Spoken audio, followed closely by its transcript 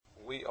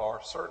are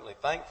certainly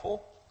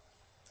thankful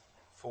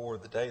for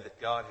the day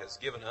that God has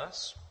given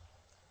us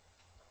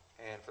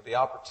and for the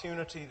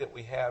opportunity that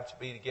we have to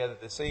be together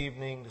this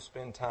evening to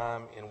spend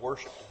time in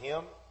worship to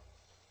Him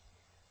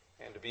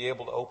and to be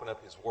able to open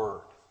up His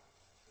Word.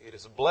 It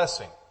is a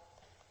blessing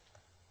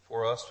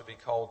for us to be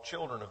called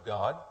children of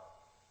God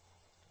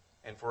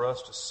and for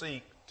us to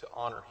seek to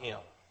honor Him.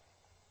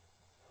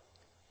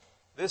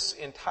 This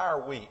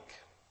entire week,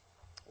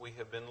 we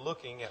have been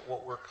looking at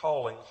what we're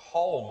calling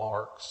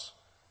hallmarks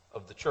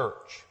of the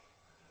church.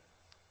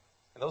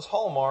 And those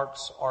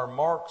hallmarks are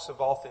marks of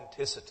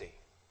authenticity.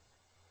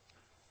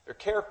 They're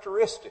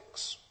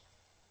characteristics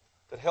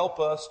that help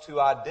us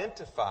to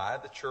identify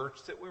the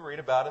church that we read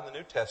about in the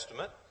New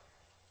Testament,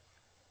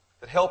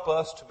 that help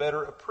us to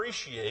better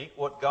appreciate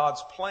what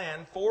God's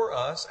plan for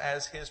us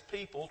as His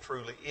people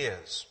truly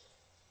is.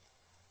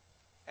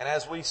 And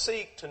as we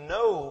seek to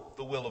know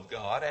the will of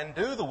God and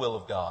do the will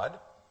of God,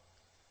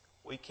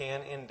 we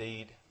can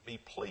indeed be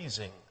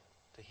pleasing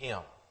to Him.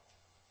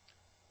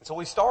 And so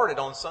we started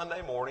on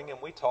Sunday morning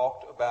and we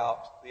talked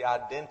about the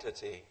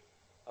identity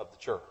of the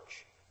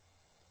church.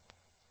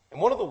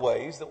 And one of the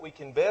ways that we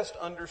can best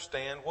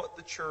understand what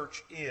the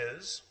church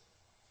is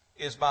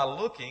by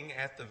looking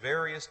at the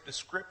various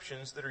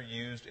descriptions that are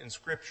used in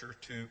Scripture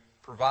to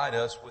provide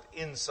us with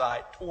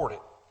insight toward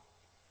it.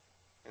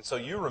 And so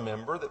you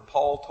remember that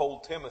Paul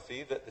told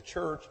Timothy that the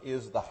church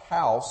is the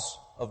house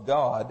of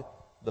God,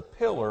 the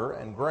pillar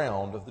and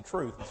ground of the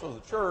truth. And so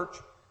the church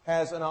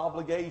has an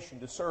obligation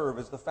to serve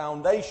as the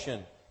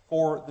foundation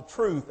for the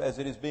truth as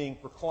it is being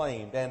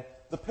proclaimed, and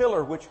the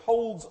pillar which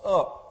holds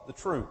up the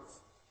truth.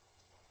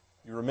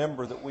 You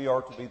remember that we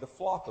are to be the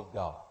flock of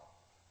God.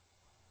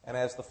 And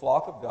as the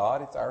flock of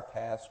God, it's our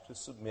task to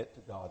submit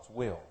to God's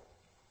will.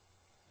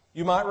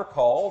 You might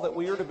recall that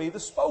we are to be the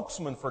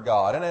spokesman for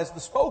God. And as the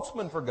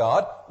spokesman for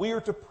God, we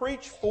are to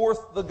preach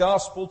forth the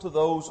gospel to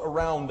those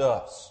around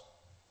us.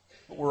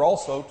 But we're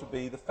also to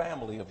be the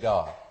family of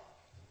God.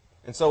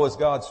 And so as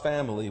God's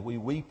family, we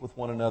weep with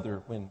one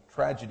another when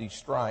tragedy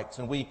strikes.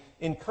 And we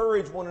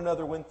encourage one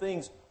another when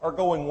things are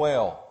going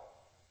well.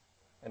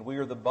 And we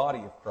are the body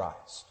of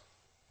Christ.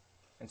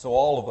 And so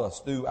all of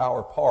us do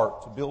our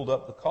part to build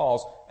up the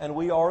cause. And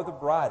we are the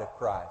bride of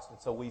Christ.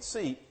 And so we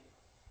seek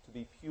to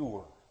be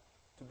pure,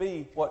 to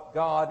be what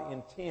God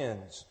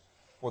intends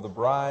for the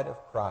bride of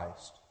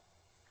Christ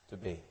to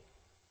be.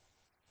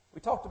 We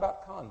talked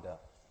about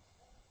conduct.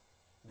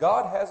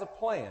 God has a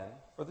plan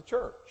for the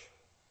church.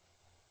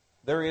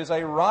 There is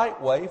a right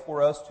way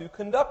for us to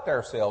conduct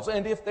ourselves.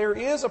 And if there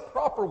is a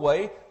proper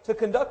way to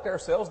conduct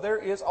ourselves, there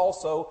is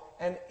also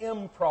an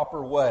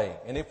improper way.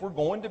 And if we're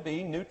going to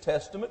be New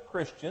Testament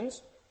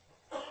Christians,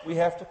 we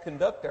have to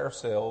conduct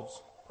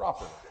ourselves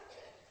properly.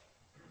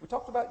 We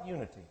talked about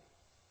unity.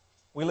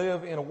 We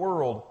live in a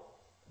world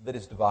that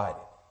is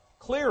divided.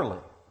 Clearly,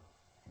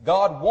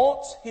 God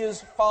wants His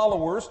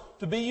followers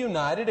to be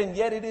united, and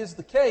yet it is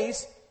the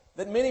case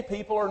that many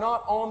people are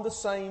not on the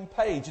same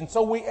page. And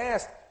so we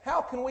ask,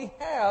 how can we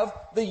have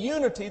the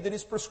unity that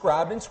is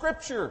prescribed in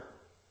Scripture?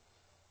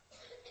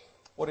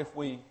 What if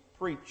we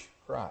preach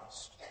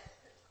Christ?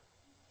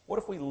 What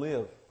if we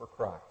live for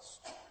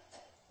Christ?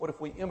 What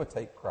if we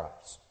imitate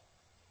Christ?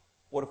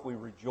 What if we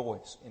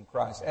rejoice in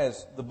Christ,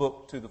 as the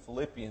book to the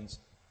Philippians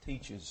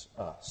teaches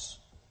us?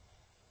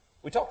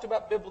 We talked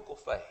about biblical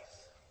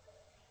faith.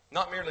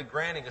 Not merely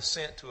granting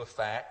assent to a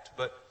fact,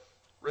 but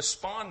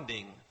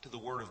responding to the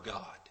Word of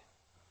God.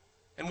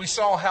 And we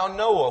saw how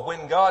Noah,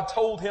 when God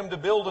told him to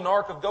build an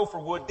ark of gopher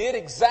wood, did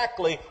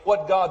exactly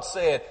what God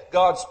said.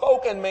 God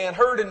spoke and man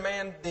heard and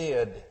man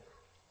did.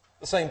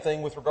 The same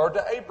thing with regard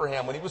to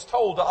Abraham when he was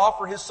told to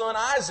offer his son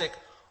Isaac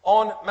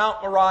on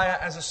Mount Moriah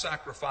as a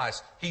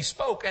sacrifice. He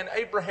spoke and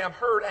Abraham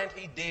heard and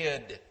he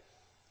did.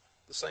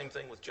 The same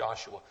thing with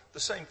Joshua. The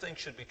same thing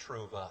should be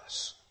true of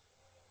us.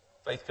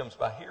 Faith comes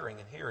by hearing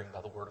and hearing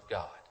by the Word of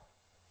God.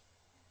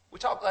 We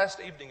talked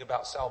last evening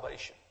about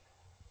salvation.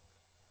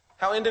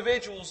 How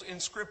individuals in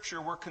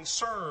Scripture were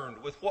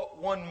concerned with what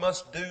one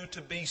must do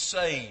to be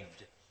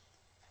saved.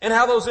 And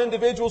how those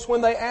individuals,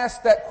 when they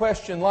asked that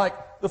question,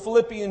 like the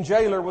Philippian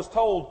jailer was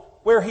told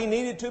where he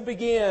needed to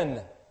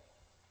begin.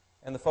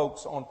 And the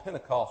folks on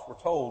Pentecost were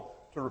told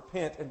to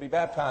repent and be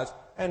baptized.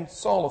 And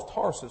Saul of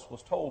Tarsus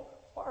was told,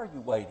 why are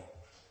you waiting?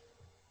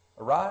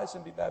 Arise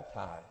and be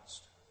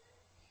baptized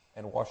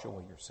and wash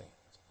away your sins.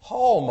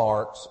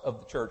 Hallmarks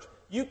of the church.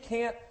 You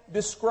can't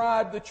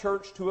describe the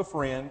church to a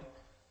friend.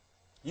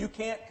 You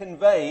can't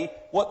convey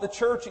what the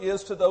church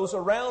is to those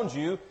around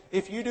you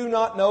if you do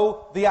not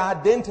know the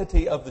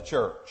identity of the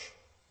church,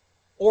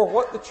 or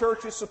what the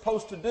church is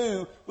supposed to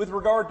do with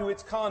regard to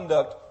its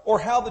conduct, or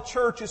how the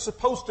church is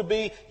supposed to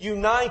be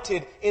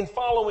united in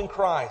following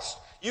Christ.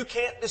 You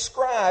can't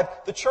describe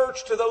the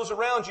church to those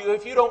around you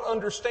if you don't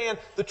understand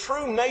the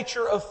true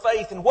nature of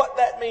faith and what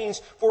that means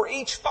for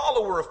each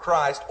follower of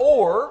Christ,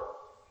 or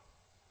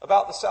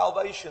about the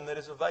salvation that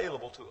is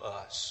available to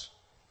us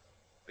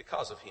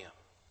because of Him.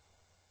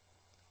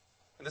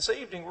 And this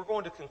evening we're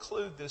going to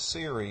conclude this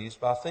series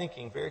by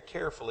thinking very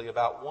carefully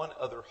about one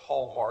other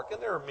hallmark,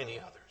 and there are many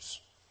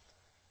others.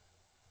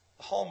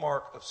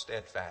 hallmark of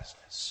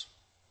steadfastness.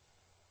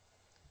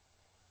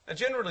 Now,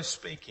 generally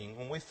speaking,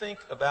 when we think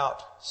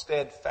about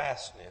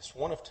steadfastness,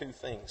 one of two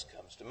things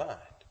comes to mind.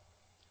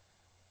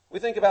 We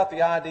think about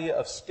the idea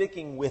of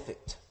sticking with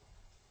it.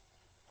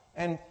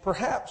 And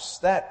perhaps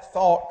that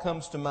thought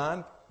comes to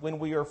mind when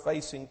we are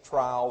facing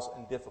trials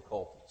and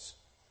difficulties.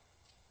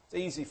 It's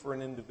easy for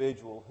an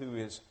individual who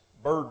is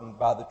burdened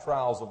by the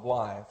trials of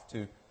life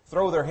to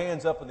throw their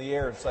hands up in the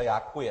air and say, I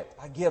quit,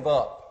 I give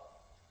up.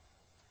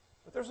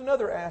 But there's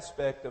another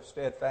aspect of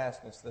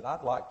steadfastness that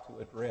I'd like to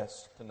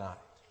address tonight.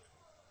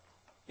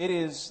 It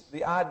is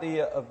the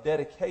idea of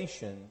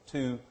dedication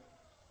to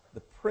the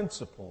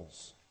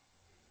principles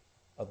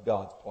of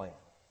God's plan.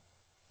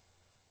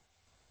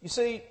 You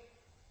see,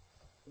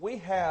 we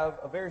have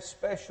a very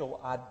special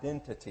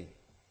identity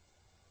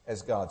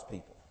as God's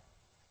people.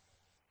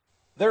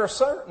 There are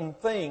certain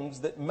things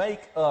that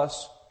make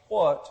us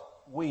what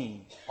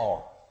we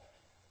are.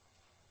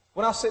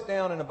 When I sit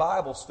down in a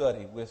Bible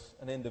study with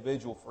an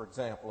individual, for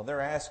example, and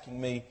they're asking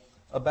me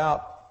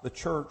about the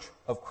Church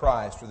of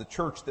Christ or the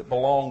church that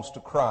belongs to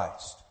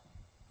Christ,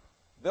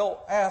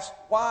 they'll ask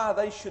why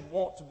they should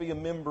want to be a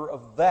member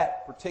of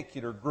that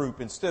particular group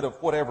instead of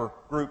whatever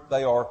group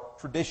they are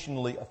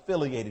traditionally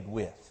affiliated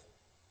with.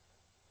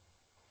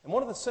 And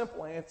one of the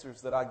simple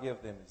answers that I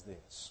give them is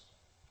this: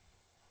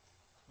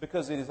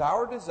 because it is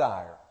our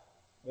desire,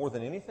 more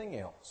than anything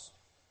else,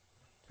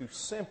 to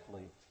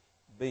simply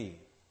be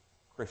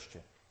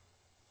Christian.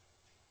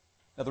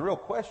 Now, the real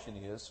question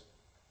is,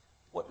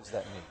 what does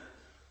that mean?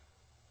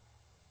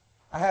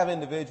 I have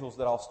individuals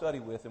that I'll study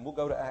with, and we'll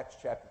go to Acts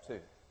chapter 2.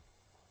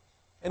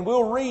 And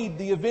we'll read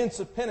the events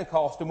of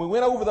Pentecost, and we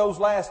went over those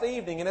last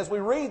evening. And as we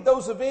read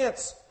those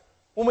events,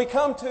 when we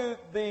come to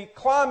the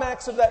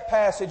climax of that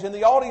passage, and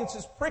the audience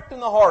is pricked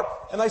in the heart,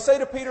 and they say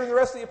to Peter and the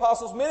rest of the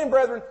apostles, men and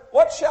brethren,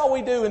 what shall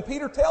we do? And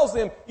Peter tells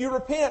them, you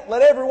repent,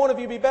 let every one of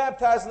you be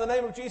baptized in the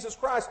name of Jesus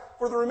Christ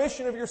for the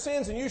remission of your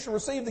sins, and you shall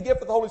receive the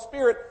gift of the Holy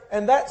Spirit.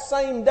 And that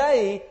same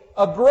day,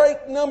 a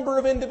great number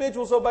of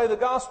individuals obey the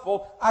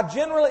gospel. I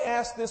generally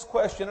ask this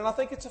question, and I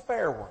think it's a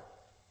fair one.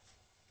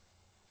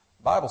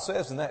 The Bible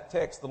says in that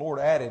text, the Lord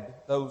added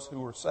those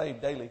who were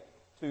saved daily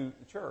to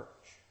the church.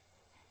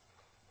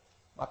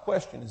 My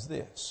question is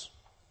this: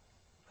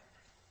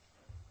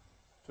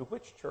 to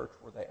which church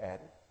were they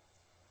added?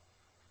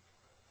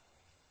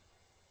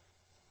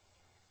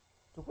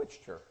 To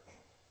which church?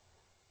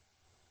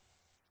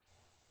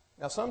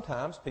 Now,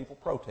 sometimes people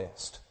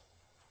protest.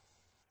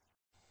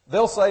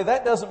 They'll say,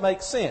 that doesn't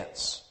make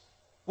sense.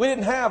 We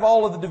didn't have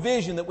all of the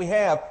division that we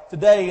have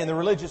today in the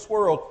religious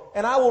world.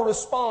 And I will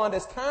respond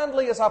as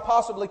kindly as I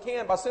possibly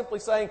can by simply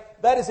saying,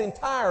 that is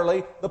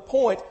entirely the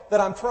point that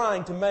I'm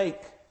trying to make.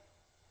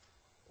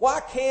 Why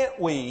can't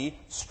we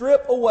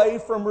strip away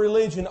from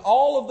religion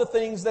all of the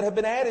things that have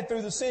been added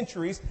through the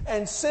centuries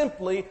and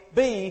simply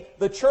be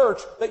the church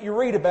that you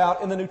read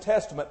about in the New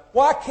Testament?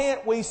 Why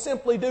can't we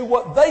simply do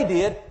what they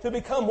did to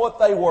become what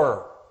they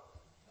were?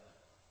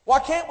 Why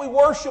can't we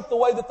worship the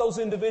way that those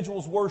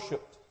individuals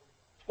worshiped?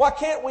 Why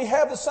can't we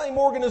have the same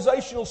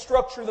organizational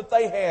structure that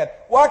they had?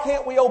 Why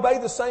can't we obey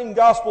the same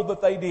gospel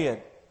that they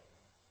did?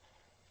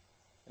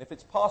 And if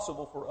it's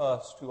possible for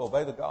us to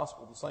obey the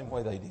gospel the same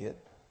way they did,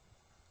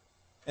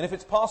 and if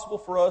it's possible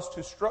for us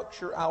to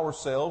structure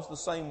ourselves the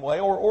same way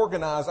or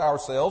organize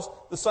ourselves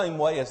the same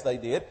way as they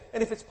did,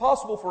 and if it's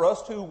possible for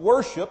us to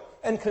worship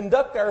and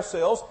conduct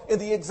ourselves in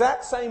the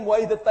exact same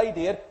way that they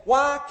did,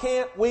 why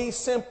can't we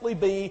simply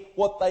be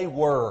what they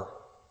were?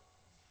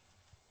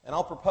 And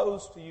I'll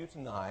propose to you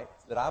tonight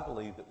that I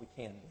believe that we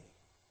can be.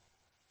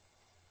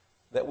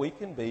 That we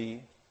can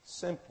be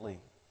simply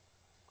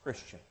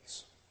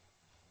Christians.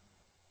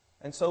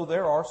 And so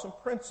there are some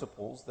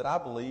principles that I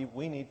believe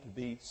we need to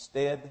be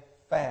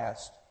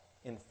steadfast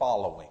in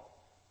following.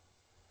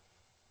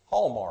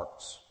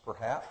 Hallmarks,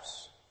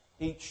 perhaps,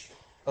 each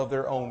of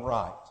their own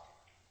right,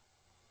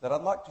 that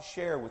I'd like to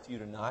share with you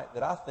tonight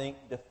that I think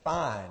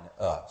define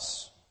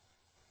us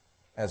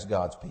as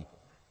God's people.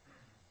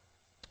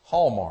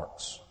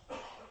 Hallmarks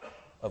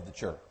of the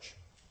church.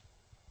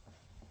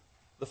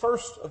 The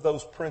first of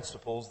those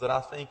principles that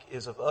I think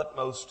is of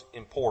utmost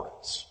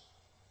importance,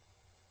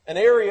 an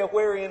area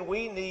wherein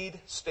we need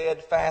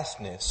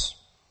steadfastness,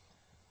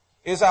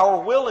 is our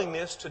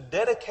willingness to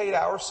dedicate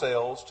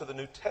ourselves to the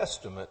New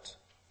Testament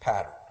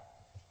pattern.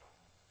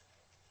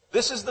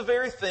 This is the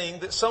very thing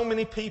that so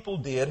many people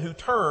did who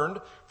turned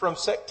from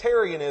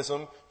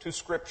sectarianism to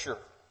Scripture.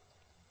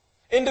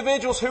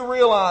 Individuals who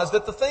realize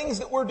that the things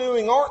that we're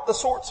doing aren't the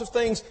sorts of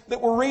things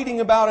that we're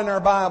reading about in our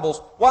Bibles.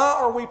 Why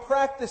are we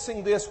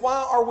practicing this?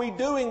 Why are we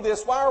doing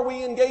this? Why are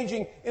we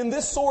engaging in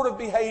this sort of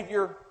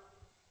behavior?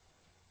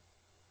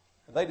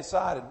 And they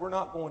decided we're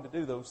not going to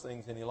do those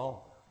things any longer.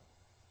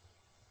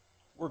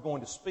 We're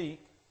going to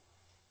speak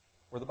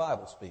where the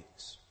Bible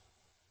speaks.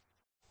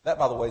 That,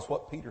 by the way, is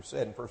what Peter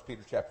said in 1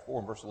 Peter chapter 4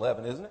 and verse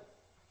 11, isn't it?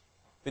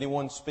 If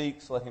anyone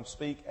speaks, let him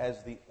speak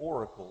as the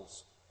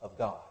oracles of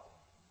God.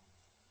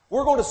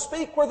 We're going to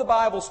speak where the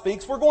Bible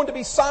speaks. We're going to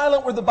be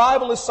silent where the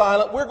Bible is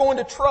silent. We're going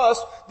to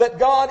trust that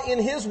God in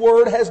His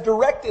Word has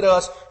directed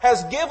us,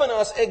 has given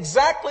us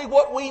exactly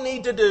what we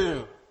need to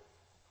do.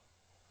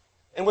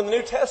 And when the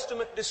New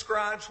Testament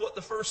describes what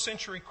the first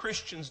century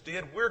Christians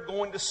did, we're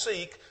going to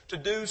seek to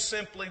do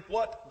simply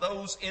what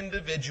those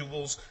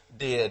individuals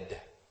did.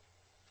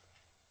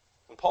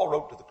 When Paul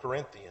wrote to the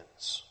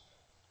Corinthians,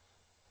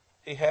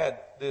 he had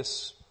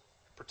this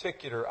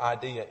particular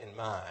idea in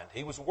mind.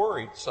 He was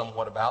worried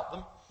somewhat about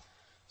them.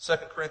 2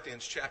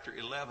 Corinthians chapter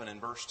 11 and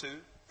verse 2.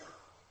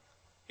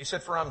 He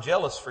said, "For I'm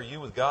jealous for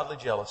you with godly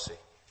jealousy.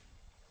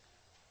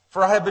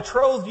 For I have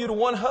betrothed you to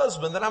one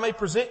husband, that I may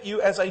present you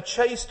as a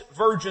chaste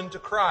virgin to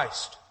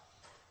Christ.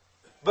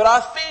 But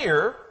I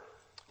fear,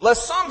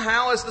 lest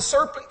somehow, as the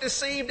serpent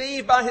deceived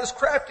Eve by his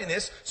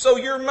craftiness, so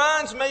your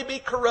minds may be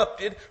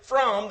corrupted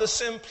from the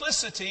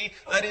simplicity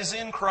that is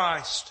in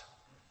Christ."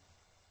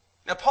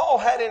 Now, Paul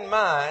had in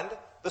mind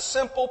the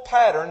simple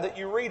pattern that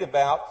you read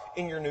about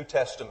in your New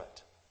Testament.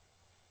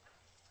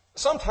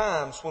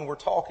 Sometimes when we're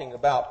talking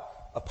about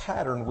a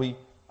pattern,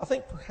 I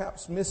think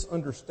perhaps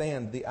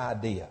misunderstand the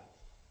idea.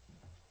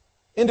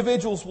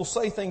 Individuals will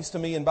say things to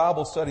me in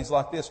Bible studies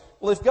like this.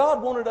 Well, if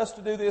God wanted us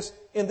to do this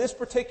in this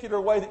particular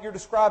way that you're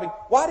describing,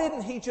 why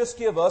didn't He just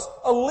give us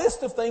a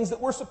list of things that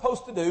we're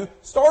supposed to do,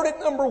 start at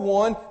number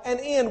 1 and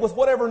end with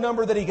whatever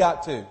number that He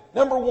got to?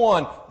 Number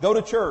 1, go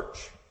to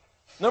church.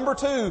 Number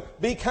 2,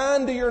 be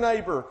kind to your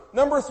neighbor.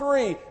 Number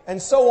 3,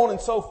 and so on and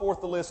so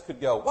forth, the list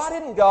could go. Why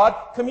didn't God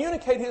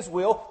communicate His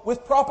will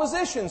with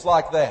propositions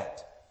like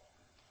that?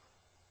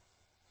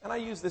 And I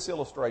use this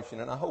illustration,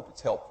 and I hope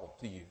it's helpful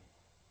to you.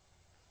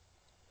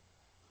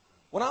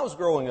 When I was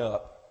growing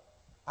up,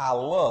 I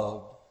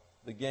loved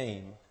the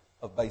game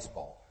of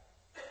baseball.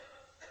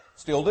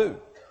 Still do.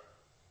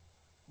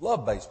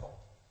 Love baseball.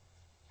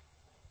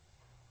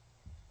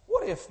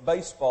 What if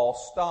baseball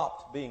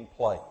stopped being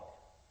played?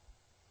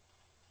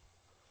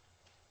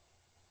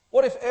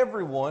 What if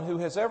everyone who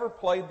has ever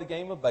played the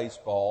game of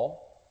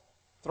baseball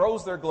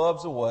throws their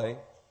gloves away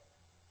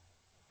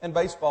and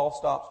baseball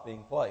stops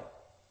being played?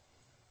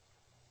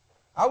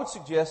 I would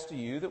suggest to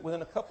you that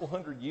within a couple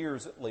hundred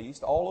years at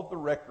least, all of the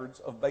records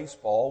of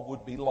baseball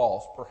would be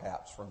lost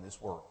perhaps from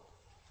this world.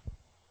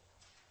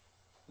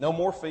 No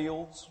more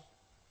fields,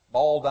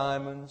 ball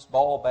diamonds,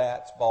 ball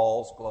bats,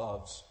 balls,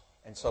 gloves,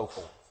 and so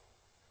forth.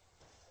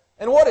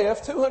 And what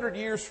if 200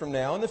 years from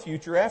now in the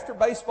future, after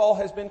baseball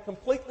has been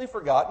completely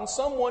forgotten,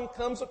 someone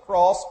comes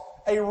across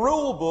a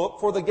rule book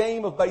for the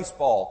game of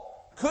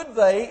baseball? Could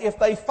they, if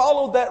they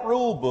followed that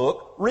rule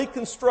book,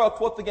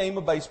 reconstruct what the game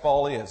of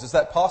baseball is? Is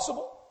that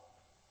possible?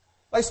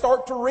 They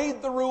start to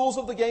read the rules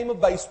of the game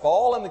of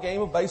baseball, and the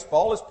game of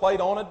baseball is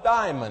played on a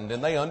diamond,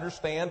 and they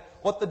understand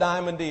what the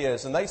diamond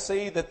is. And they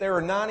see that there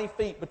are 90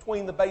 feet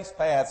between the base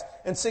paths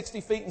and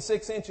 60 feet and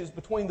 6 inches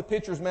between the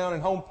pitcher's mound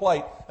and home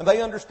plate. And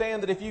they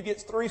understand that if you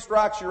get 3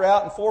 strikes, you're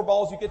out, and 4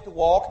 balls, you get to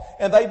walk.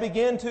 And they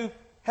begin to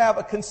have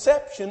a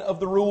conception of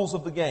the rules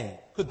of the game.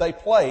 Could they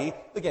play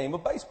the game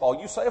of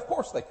baseball? You say, of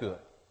course they could.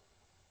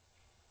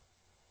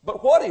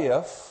 But what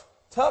if,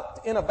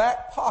 tucked in a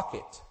back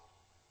pocket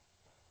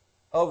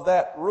of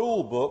that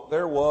rule book,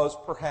 there was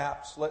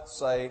perhaps, let's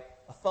say,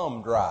 a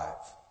thumb drive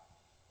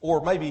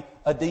or maybe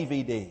a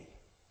DVD?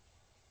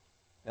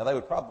 Now, they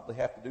would probably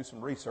have to do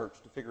some research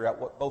to figure out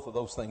what both of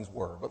those things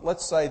were, but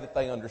let's say that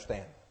they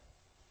understand.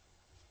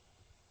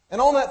 And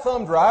on that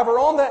thumb drive or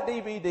on that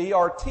DVD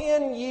are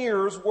 10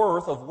 years'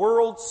 worth of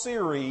World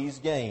Series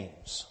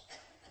games.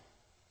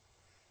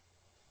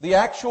 The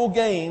actual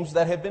games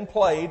that have been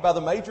played by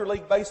the Major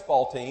League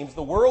Baseball teams,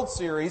 the World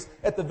Series,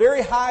 at the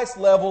very highest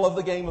level of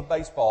the game of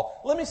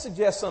baseball. Let me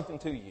suggest something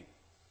to you.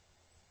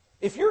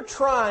 If you're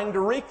trying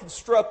to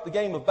reconstruct the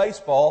game of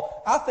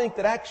baseball, I think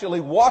that actually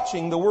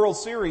watching the World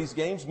Series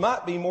games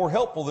might be more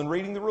helpful than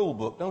reading the rule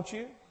book, don't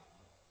you?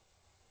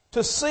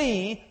 To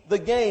see the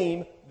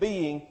game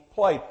being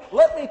played.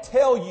 Let me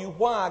tell you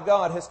why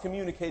God has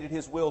communicated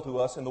His will to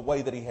us in the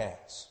way that He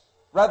has,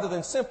 rather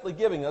than simply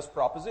giving us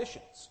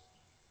propositions.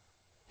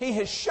 He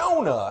has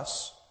shown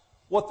us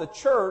what the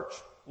church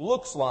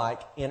looks like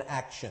in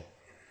action.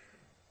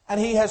 And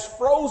He has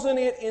frozen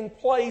it in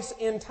place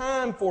in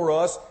time for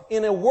us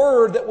in a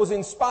word that was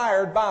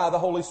inspired by the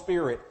Holy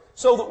Spirit,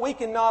 so that we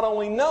can not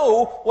only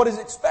know what is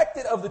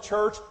expected of the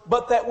church,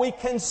 but that we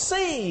can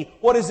see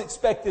what is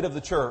expected of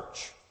the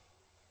church.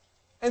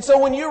 And so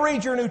when you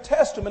read your New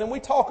Testament and we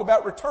talk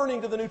about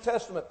returning to the New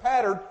Testament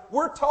pattern,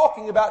 we're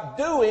talking about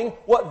doing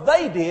what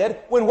they did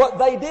when what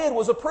they did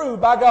was approved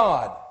by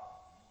God.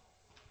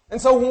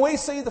 And so when we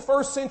see the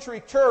first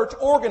century church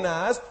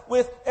organized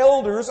with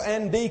elders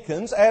and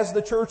deacons, as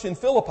the church in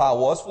Philippi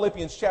was,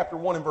 Philippians chapter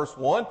 1 and verse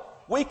 1,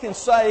 we can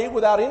say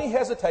without any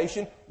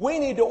hesitation, we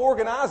need to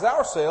organize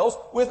ourselves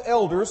with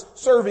elders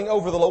serving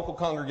over the local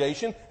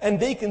congregation and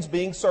deacons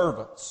being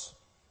servants.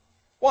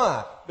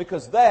 Why?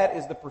 Because that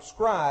is the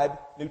prescribed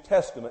New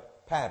Testament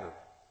pattern.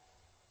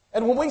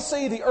 And when we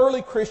see the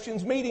early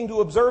Christians meeting to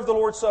observe the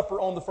Lord's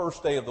Supper on the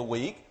first day of the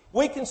week,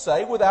 we can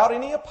say without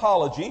any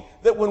apology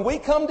that when we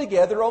come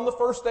together on the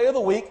first day of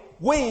the week,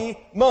 we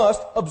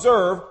must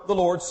observe the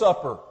Lord's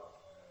Supper.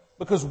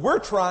 Because we're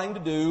trying to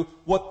do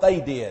what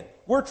they did.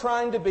 We're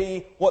trying to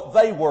be what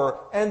they were.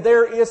 And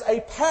there is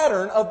a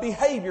pattern of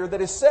behavior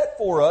that is set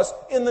for us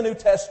in the New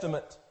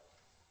Testament.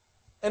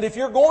 And if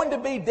you're going to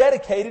be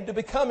dedicated to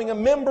becoming a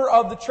member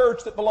of the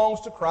church that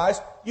belongs to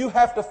Christ, you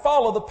have to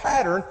follow the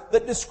pattern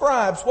that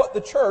describes what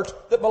the church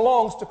that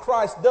belongs to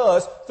Christ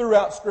does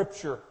throughout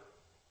Scripture.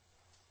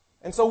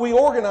 And so we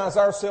organize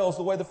ourselves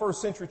the way the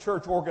first century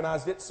church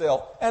organized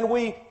itself. And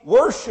we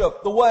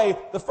worship the way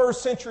the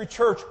first century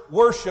church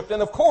worshiped.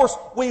 And of course,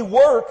 we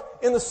work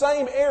in the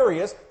same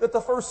areas that the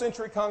first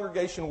century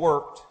congregation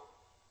worked.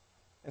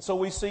 And so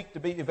we seek to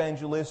be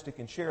evangelistic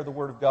and share the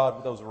Word of God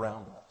with those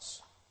around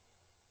us.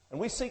 And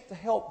we seek to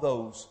help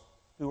those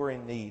who are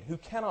in need, who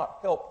cannot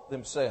help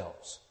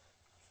themselves.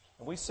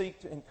 And we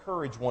seek to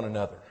encourage one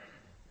another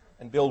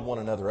and build one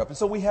another up. And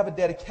so we have a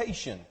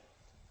dedication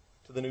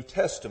to the New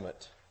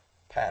Testament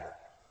pattern.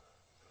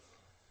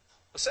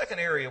 The second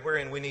area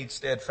wherein we need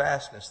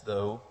steadfastness,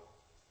 though,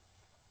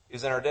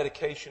 is in our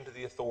dedication to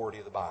the authority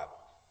of the Bible.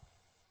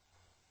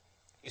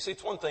 You see,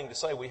 it's one thing to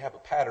say we have a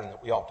pattern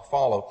that we ought to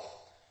follow,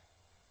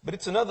 but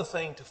it's another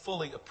thing to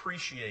fully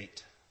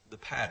appreciate the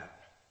pattern.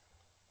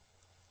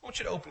 I want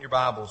you to open your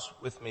Bibles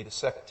with me to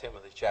 2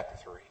 Timothy chapter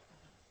 3.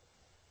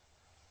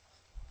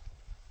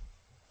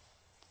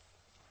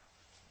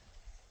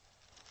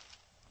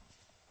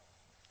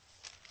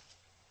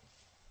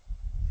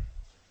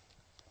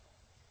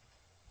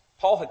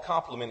 Paul had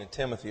complimented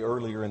Timothy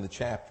earlier in the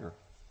chapter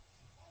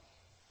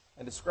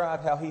and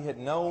described how he had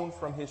known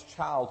from his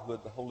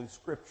childhood the Holy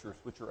Scriptures,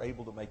 which are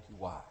able to make you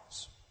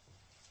wise.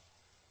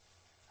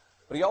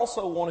 But he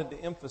also wanted to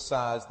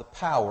emphasize the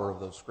power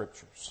of those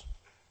Scriptures.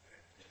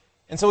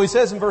 And so he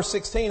says in verse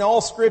 16,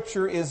 all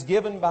Scripture is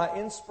given by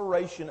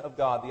inspiration of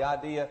God, the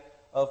idea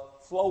of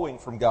flowing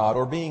from God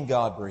or being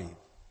God-breathed,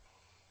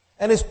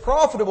 and is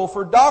profitable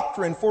for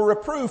doctrine, for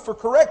reproof, for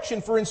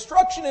correction, for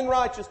instruction in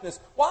righteousness.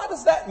 Why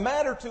does that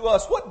matter to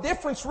us? What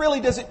difference really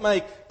does it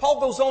make? Paul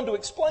goes on to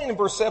explain in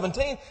verse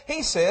 17.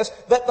 He says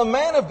that the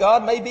man of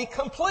God may be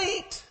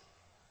complete,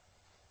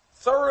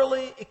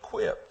 thoroughly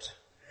equipped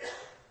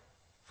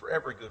for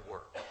every good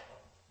work.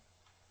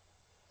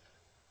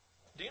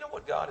 Do you know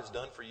what God has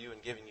done for you in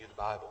giving you the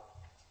Bible?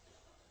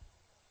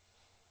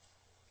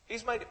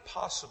 He's made it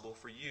possible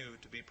for you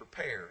to be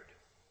prepared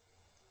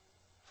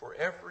for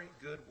every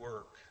good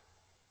work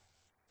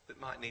that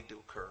might need to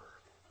occur.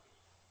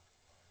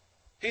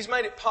 He's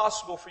made it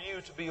possible for you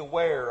to be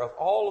aware of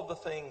all of the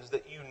things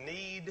that you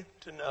need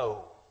to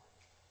know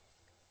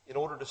in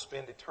order to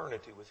spend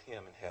eternity with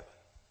Him in heaven.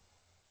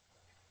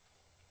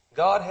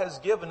 God has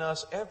given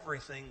us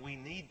everything we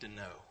need to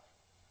know.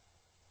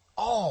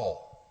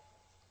 All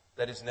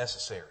that is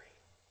necessary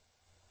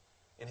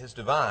in His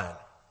divine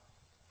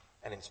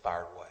and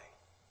inspired way.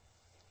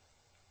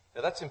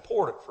 Now that's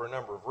important for a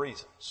number of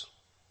reasons.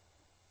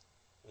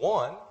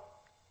 One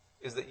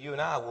is that you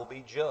and I will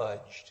be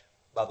judged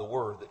by the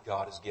Word that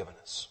God has given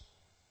us.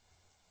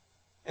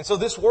 And so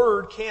this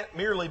Word can't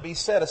merely be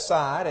set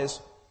aside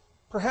as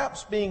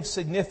perhaps being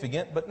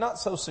significant, but not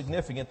so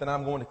significant that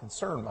I'm going to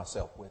concern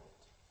myself with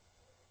it.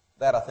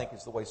 That, I think,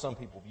 is the way some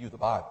people view the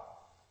Bible.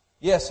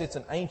 Yes, it's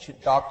an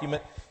ancient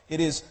document. It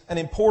is an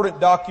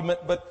important document,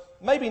 but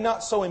maybe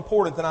not so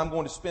important that I'm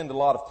going to spend a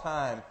lot of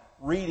time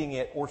reading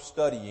it or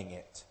studying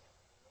it.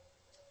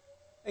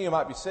 And you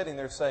might be sitting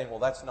there saying, well,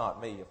 that's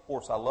not me. Of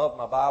course, I love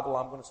my Bible.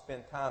 I'm going to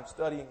spend time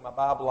studying my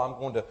Bible. I'm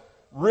going to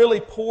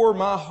really pour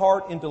my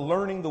heart into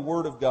learning the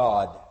Word of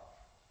God.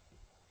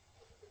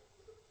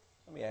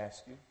 Let me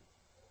ask you,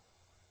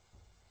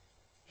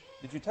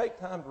 did you take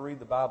time to read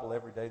the Bible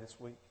every day this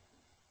week?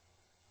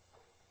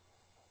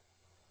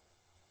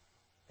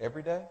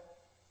 Every day?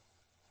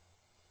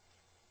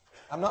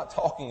 I'm not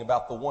talking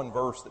about the one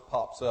verse that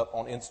pops up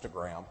on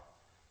Instagram.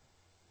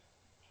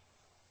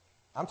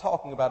 I'm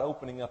talking about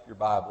opening up your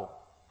Bible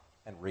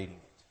and reading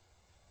it.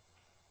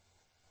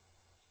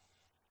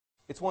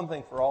 It's one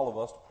thing for all of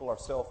us to pull our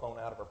cell phone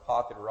out of our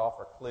pocket or off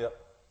our clip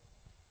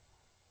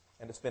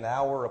and to spend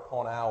hour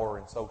upon hour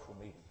in social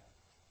media.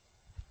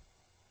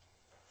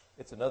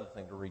 It's another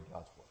thing to read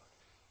God's Word.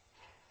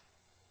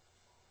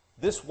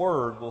 This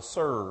Word will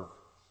serve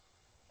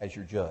as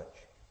your judge.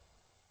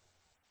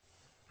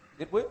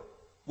 It will.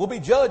 We'll be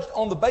judged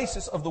on the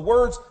basis of the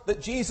words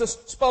that Jesus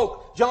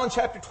spoke. John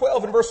chapter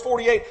 12 and verse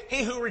 48,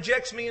 he who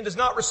rejects me and does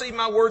not receive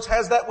my words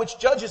has that which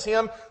judges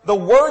him. The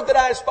word that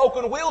I have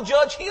spoken will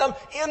judge him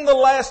in the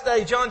last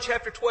day. John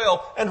chapter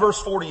 12 and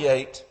verse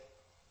 48.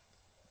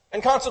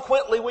 And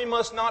consequently, we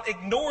must not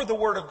ignore the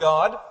Word of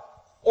God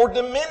or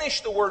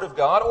diminish the Word of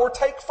God or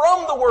take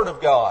from the Word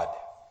of God.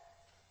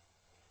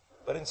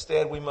 But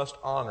instead, we must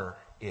honor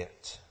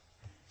it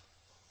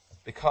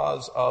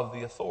because of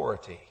the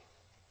authority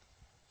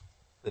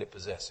that it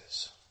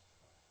possesses.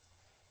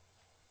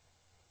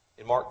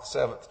 In Mark the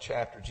 7th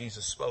chapter,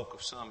 Jesus spoke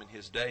of some in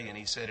His day, and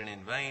He said, and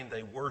in vain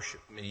they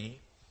worship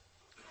me,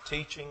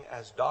 teaching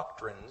as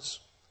doctrines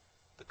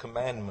the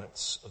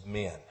commandments of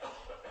men.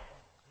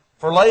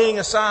 For laying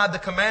aside the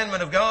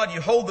commandment of God,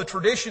 you hold the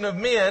tradition of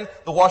men,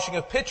 the washing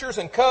of pitchers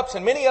and cups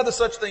and many other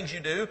such things you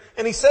do.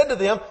 And he said to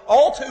them,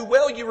 all too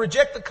well you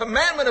reject the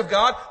commandment of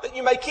God that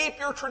you may keep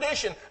your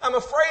tradition. I'm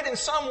afraid in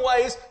some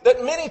ways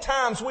that many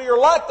times we are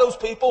like those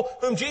people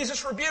whom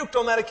Jesus rebuked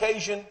on that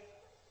occasion.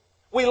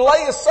 We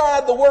lay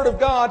aside the Word of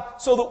God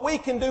so that we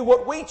can do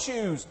what we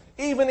choose,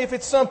 even if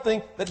it's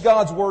something that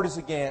God's Word is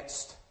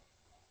against.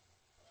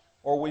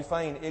 Or we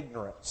feign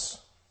ignorance,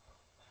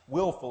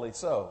 willfully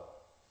so,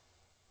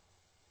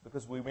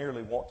 because we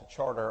merely want to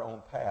chart our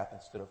own path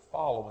instead of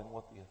following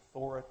what the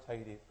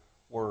authoritative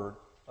Word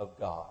of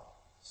God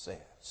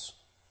says.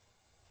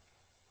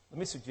 Let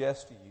me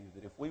suggest to you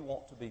that if we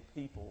want to be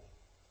people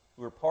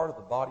who are part of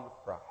the body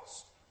of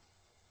Christ,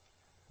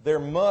 there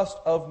must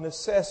of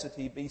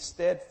necessity be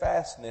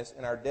steadfastness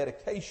in our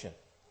dedication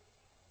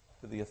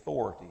to the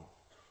authority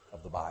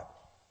of the Bible.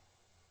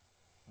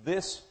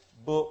 This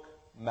book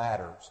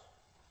matters.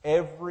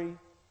 Every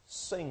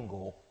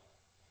single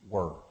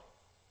word.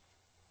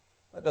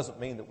 That doesn't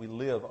mean that we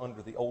live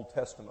under the Old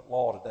Testament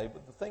law today,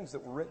 but the things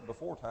that were written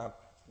before time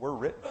were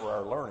written for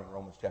our learning,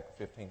 Romans chapter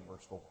 15,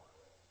 verse 4.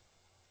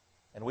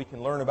 And we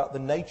can learn about the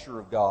nature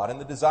of God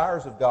and the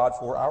desires of God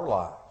for our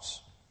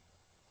lives.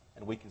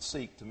 And we can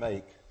seek to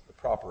make the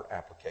proper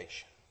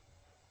application.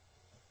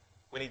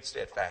 We need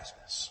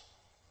steadfastness.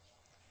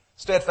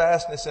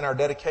 Steadfastness in our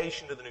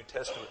dedication to the New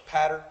Testament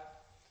pattern.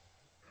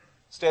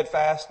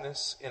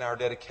 Steadfastness in our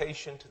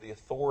dedication to the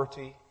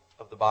authority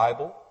of the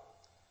Bible.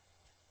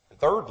 And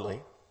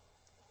thirdly,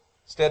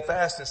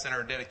 steadfastness in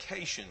our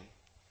dedication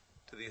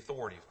to the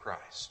authority of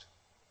Christ.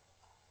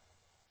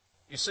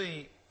 You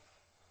see,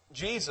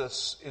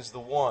 Jesus is the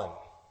one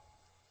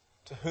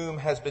to whom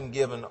has been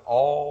given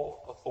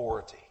all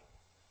authority.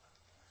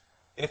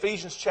 In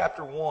Ephesians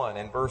chapter 1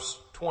 and verse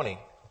 20,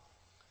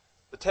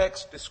 the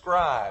text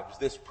describes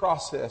this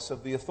process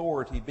of the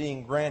authority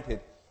being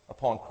granted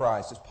upon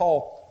Christ. As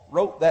Paul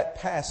wrote that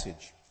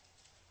passage,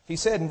 he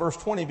said in verse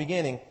 20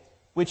 beginning,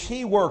 which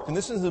he worked, and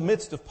this is in the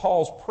midst of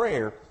Paul's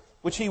prayer,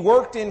 which he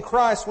worked in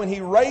Christ when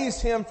he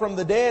raised him from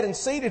the dead and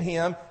seated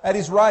him at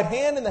his right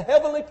hand in the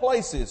heavenly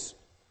places,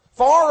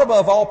 far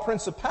above all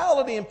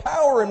principality and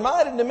power and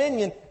might and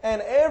dominion,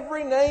 and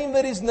every name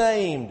that is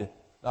named,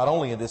 not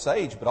only in this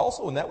age, but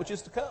also in that which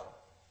is to come.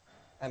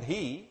 And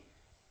he,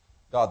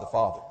 God the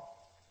Father,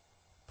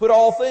 put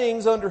all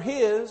things under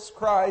his,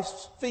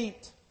 Christ's,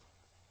 feet,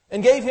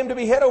 and gave him to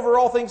be head over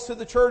all things to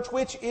the church,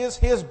 which is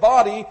his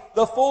body,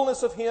 the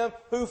fullness of him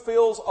who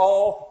fills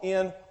all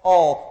in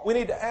all. We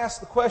need to ask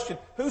the question,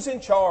 who's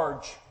in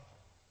charge?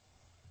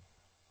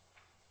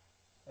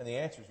 And the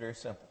answer is very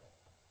simple.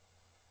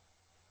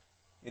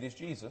 It is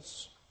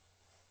Jesus,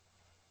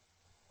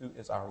 who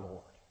is our Lord.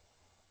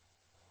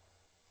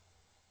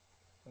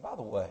 And by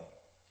the way,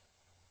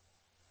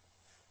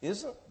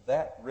 isn't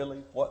that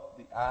really what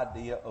the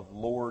idea of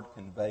Lord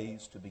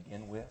conveys to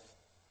begin with?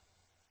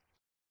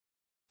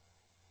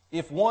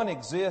 If one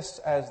exists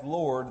as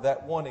Lord,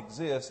 that one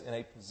exists in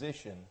a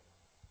position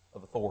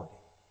of authority.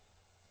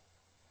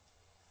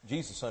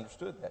 Jesus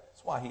understood that.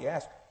 That's why he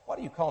asked, why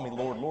do you call me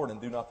Lord, Lord, and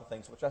do not the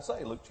things which I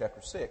say? Luke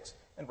chapter 6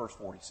 and verse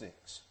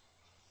 46.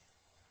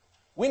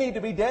 We need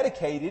to be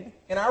dedicated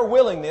in our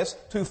willingness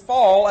to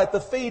fall at the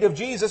feet of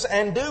Jesus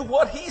and do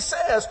what he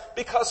says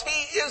because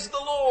he is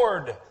the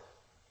Lord.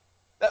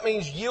 That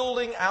means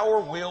yielding our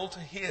will to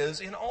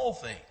his in all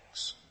things.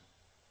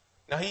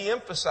 Now, he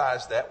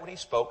emphasized that when he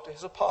spoke to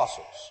his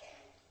apostles.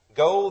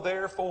 Go,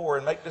 therefore,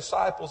 and make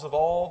disciples of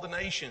all the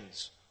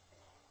nations,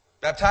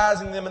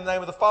 baptizing them in the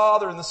name of the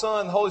Father and the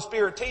Son and the Holy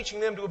Spirit, teaching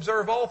them to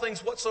observe all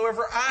things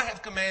whatsoever I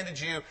have commanded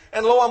you.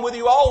 And lo, I'm with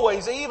you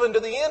always, even to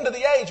the end of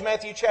the age,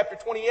 Matthew chapter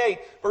 28,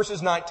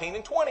 verses 19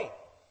 and 20.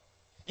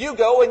 You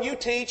go and you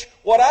teach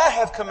what I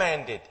have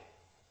commanded.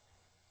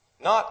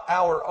 Not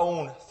our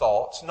own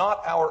thoughts,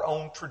 not our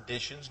own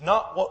traditions,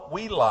 not what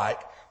we like,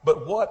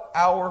 but what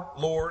our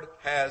Lord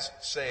has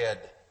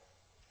said.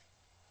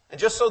 And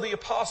just so the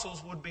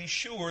apostles would be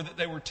sure that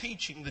they were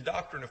teaching the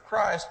doctrine of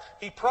Christ,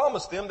 he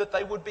promised them that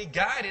they would be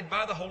guided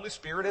by the Holy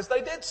Spirit as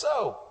they did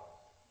so.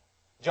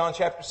 John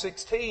chapter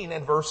 16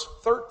 and verse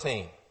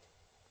 13.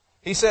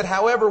 He said,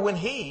 however, when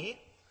he,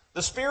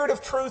 the Spirit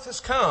of truth, has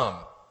come,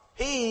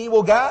 he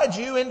will guide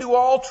you into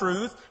all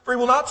truth, for he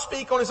will not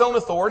speak on his own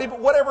authority, but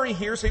whatever he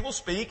hears he will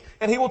speak,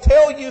 and he will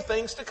tell you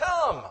things to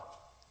come.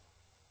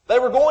 They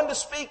were going to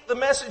speak the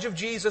message of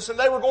Jesus, and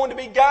they were going to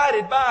be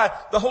guided by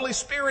the Holy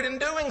Spirit in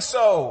doing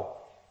so.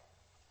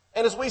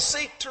 And as we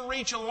seek to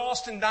reach a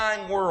lost and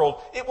dying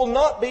world, it will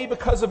not be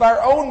because of our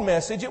own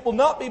message. It will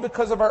not be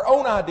because of our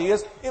own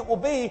ideas. It will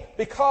be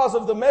because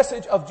of the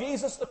message of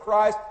Jesus the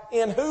Christ,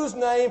 in whose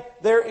name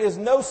there is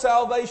no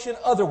salvation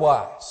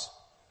otherwise.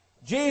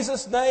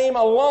 Jesus' name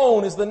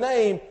alone is the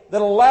name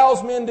that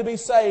allows men to be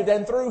saved,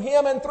 and through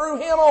him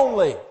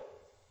only.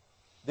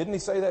 Didn't he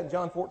say that in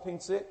John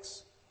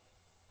 14:6?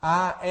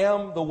 I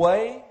am the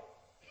way,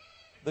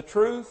 the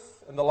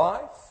truth, and the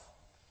life.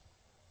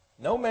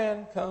 No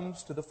man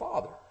comes to the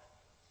Father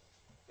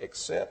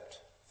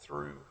except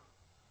through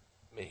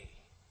me.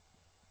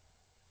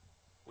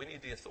 We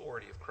need the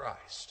authority of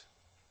Christ.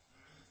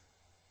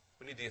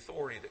 We need the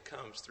authority that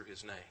comes through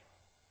His name.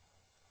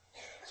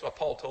 That's why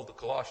Paul told the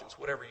Colossians,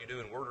 whatever you do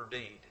in word or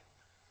deed,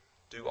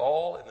 do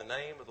all in the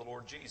name of the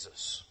Lord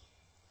Jesus,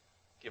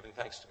 giving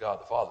thanks to God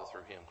the Father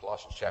through Him.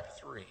 Colossians chapter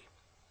 3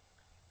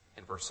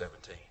 and verse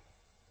 17.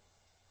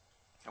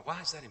 Now,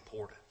 why is that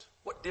important?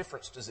 What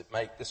difference does it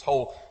make, this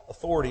whole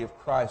authority of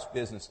Christ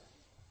business?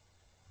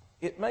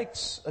 It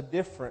makes a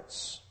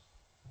difference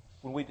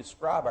when we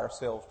describe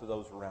ourselves to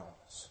those around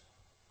us.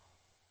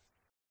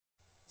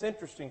 It's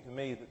interesting to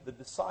me that the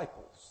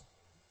disciples,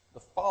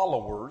 the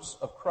followers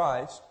of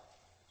Christ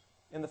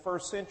in the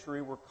first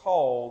century were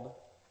called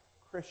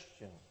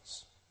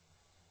Christians.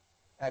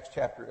 Acts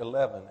chapter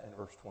 11 and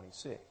verse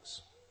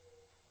 26.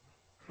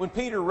 When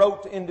Peter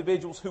wrote to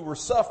individuals who were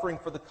suffering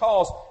for the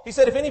cause, he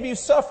said, if any of you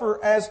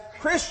suffer as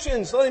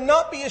Christians, let him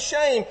not be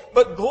ashamed,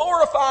 but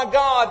glorify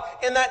God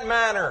in that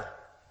manner.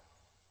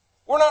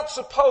 We're not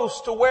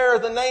supposed to wear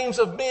the names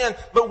of men,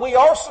 but we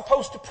are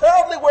supposed to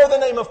proudly wear the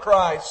name of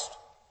Christ.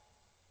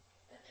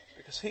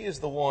 Because He is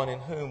the one in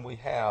whom we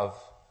have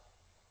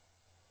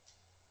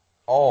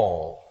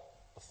all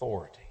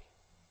authority.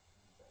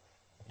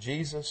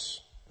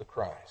 Jesus the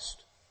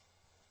Christ,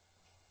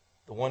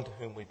 the one to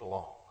whom we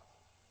belong.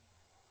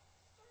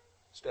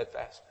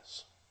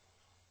 Steadfastness.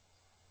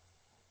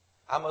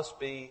 I must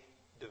be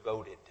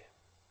devoted.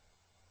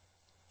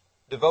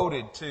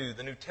 Devoted to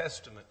the New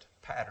Testament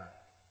pattern.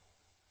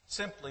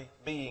 Simply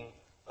being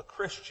a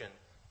Christian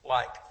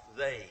like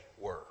they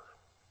were.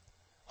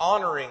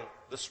 Honoring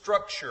the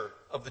structure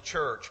of the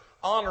church.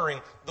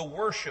 Honoring the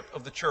worship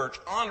of the church.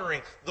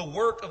 Honoring the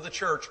work of the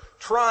church.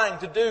 Trying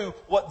to do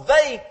what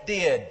they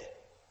did.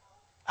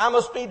 I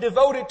must be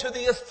devoted to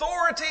the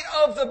authority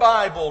of the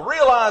Bible,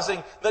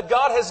 realizing that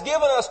God has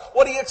given us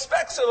what He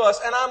expects of us,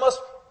 and I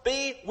must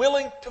be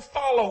willing to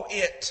follow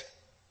it.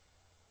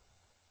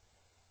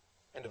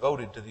 And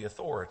devoted to the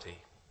authority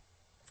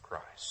of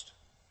Christ.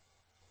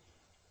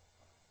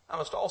 I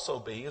must also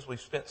be, as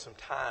we've spent some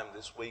time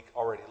this week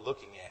already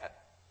looking at,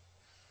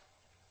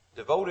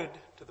 devoted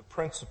to the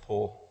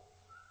principle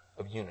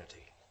of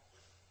unity.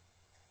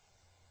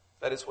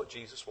 That is what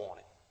Jesus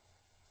wanted.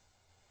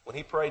 When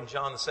He prayed in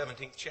John the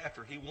 17th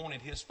chapter, He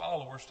wanted His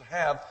followers to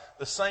have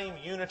the same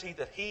unity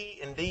that He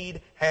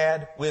indeed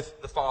had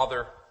with the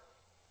Father.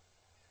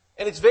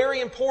 And it's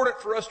very important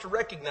for us to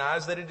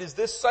recognize that it is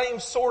this same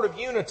sort of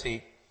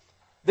unity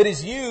that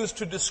is used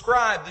to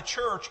describe the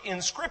church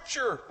in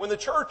Scripture. When the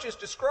church is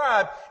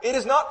described, it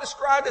is not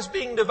described as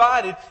being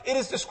divided. It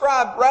is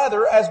described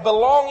rather as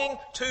belonging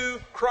to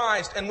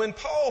Christ. And when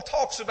Paul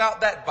talks about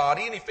that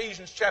body in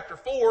Ephesians chapter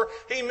 4,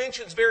 he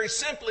mentions very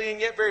simply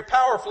and yet very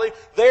powerfully,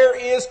 there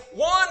is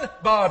one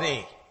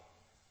body.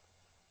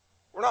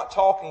 We're not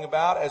talking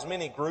about as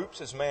many groups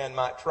as man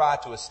might try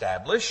to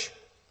establish.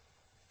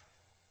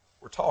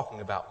 We're talking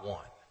about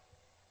one.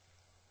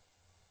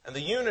 And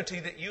the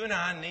unity that you and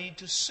I need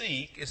to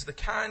seek is the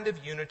kind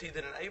of unity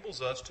that enables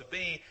us to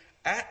be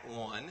at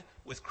one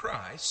with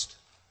Christ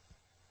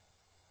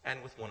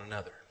and with one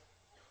another.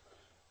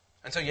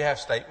 And so you have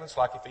statements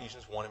like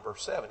Ephesians 1 and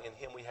verse 7. In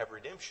Him we have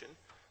redemption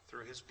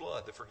through His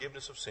blood, the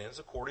forgiveness of sins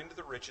according to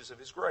the riches of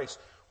His grace.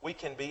 We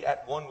can be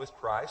at one with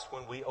Christ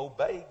when we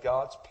obey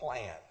God's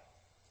plan.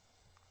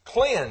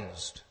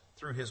 Cleansed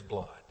through His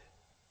blood.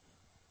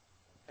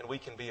 And we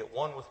can be at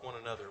one with one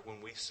another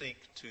when we seek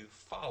to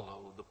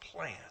follow the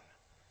plan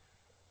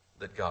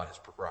that God has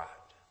provided.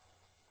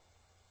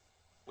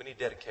 We need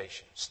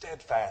dedication,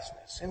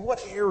 steadfastness. In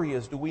what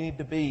areas do we need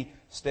to be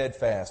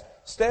steadfast?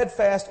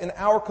 Steadfast in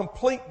our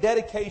complete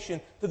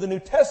dedication to the New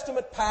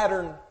Testament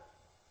pattern.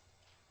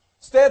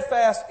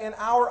 Steadfast in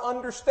our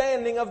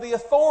understanding of the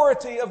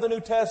authority of the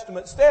New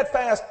Testament.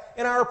 Steadfast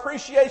in our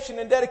appreciation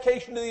and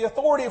dedication to the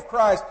authority of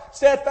Christ.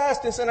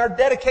 Steadfastness in our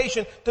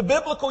dedication to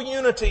biblical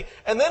unity.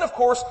 And then, of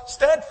course,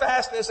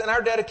 steadfastness in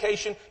our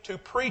dedication to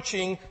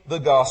preaching the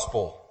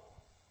gospel.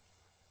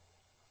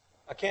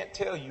 I can't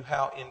tell you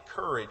how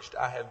encouraged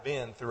I have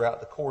been throughout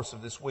the course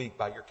of this week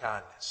by your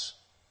kindness.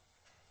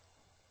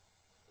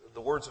 The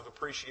words of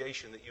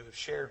appreciation that you have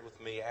shared with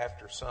me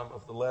after some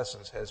of the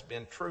lessons has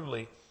been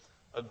truly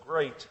a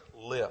great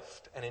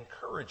lift and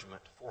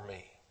encouragement for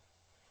me.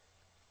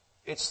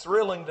 It's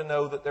thrilling to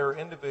know that there are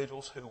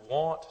individuals who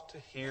want to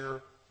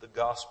hear the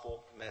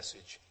gospel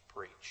message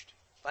preached.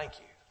 Thank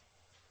you.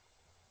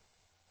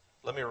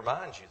 Let me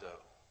remind you,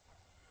 though,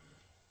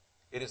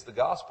 it is the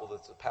gospel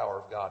that's the power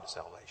of God to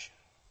salvation.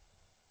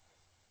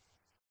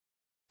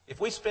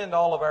 If we spend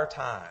all of our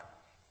time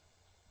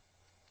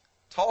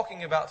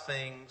talking about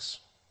things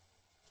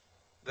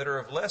that are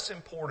of less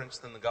importance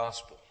than the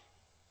gospel,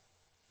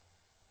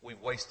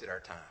 we've wasted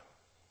our time.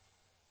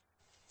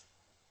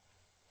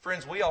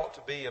 Friends, we ought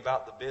to be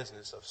about the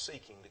business of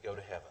seeking to go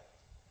to heaven.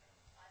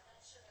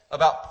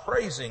 About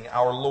praising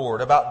our Lord.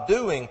 About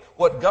doing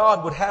what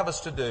God would have us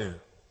to do.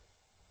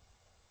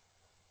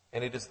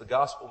 And it is the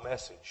gospel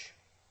message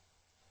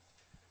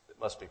that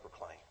must be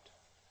proclaimed.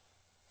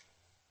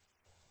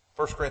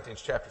 1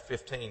 Corinthians chapter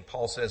 15,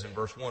 Paul says in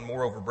verse 1,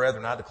 Moreover,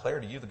 brethren, I declare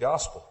to you the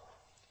gospel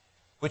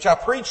which I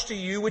preached to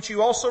you, which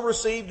you also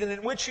received, and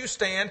in which you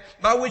stand,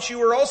 by which you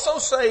were also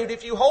saved,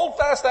 if you hold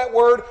fast that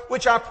word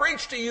which I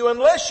preached to you,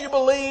 unless you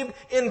believed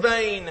in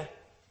vain.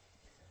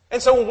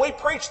 And so when we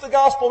preach the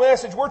gospel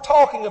message, we're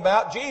talking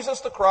about Jesus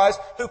the Christ,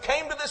 who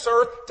came to this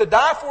earth to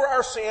die for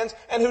our sins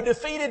and who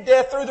defeated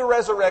death through the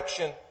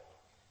resurrection.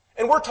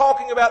 And we're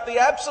talking about the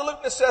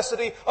absolute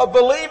necessity of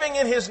believing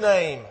in His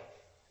name.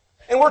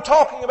 And we're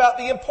talking about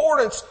the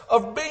importance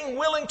of being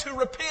willing to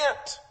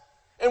repent.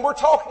 And we're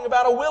talking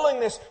about a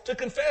willingness to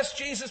confess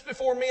Jesus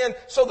before men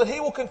so that He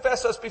will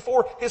confess us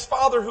before His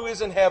Father who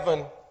is in heaven.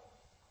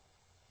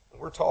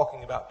 And we're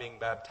talking about being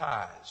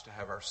baptized to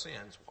have our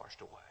sins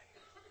washed away.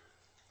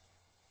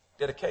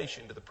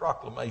 Dedication to the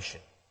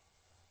proclamation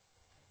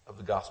of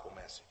the gospel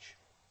message.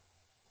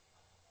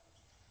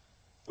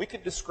 We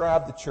could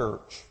describe the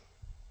church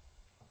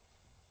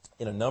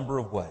in a number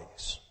of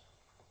ways.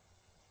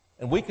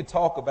 And we could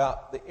talk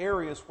about the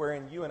areas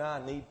wherein you and I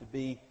need to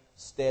be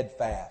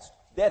steadfast,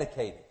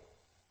 dedicated.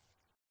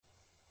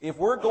 If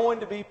we're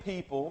going to be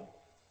people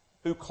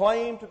who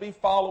claim to be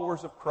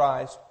followers of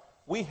Christ,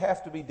 we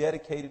have to be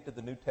dedicated to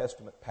the New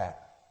Testament pattern,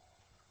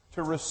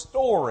 to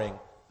restoring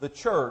the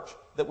church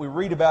that we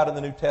read about in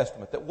the New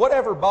Testament. That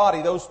whatever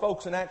body those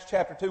folks in Acts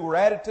chapter 2 were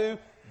added to,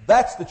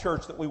 that's the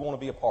church that we want to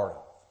be a part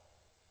of.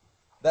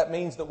 That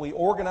means that we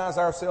organize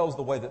ourselves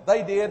the way that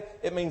they did.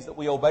 It means that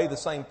we obey the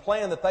same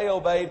plan that they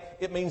obeyed.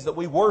 It means that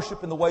we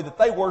worship in the way that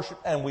they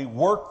worshiped, and we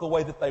work the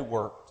way that they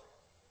worked.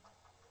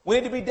 We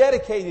need to be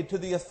dedicated to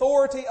the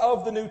authority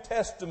of the New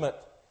Testament,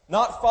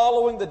 not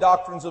following the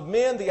doctrines of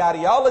men, the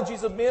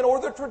ideologies of men,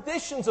 or the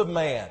traditions of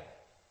man,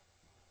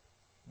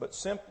 but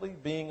simply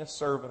being a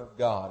servant of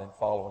God and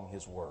following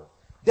His Word.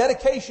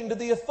 Dedication to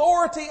the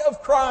authority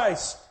of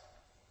Christ.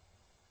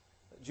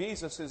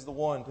 Jesus is the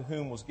one to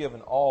whom was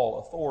given all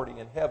authority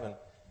in heaven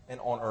and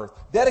on earth.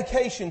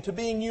 Dedication to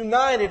being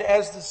united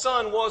as the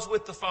Son was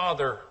with the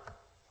Father.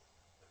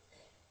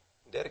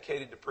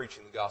 Dedicated to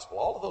preaching the gospel.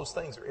 All of those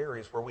things are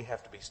areas where we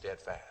have to be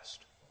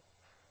steadfast.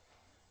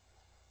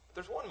 But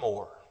there's one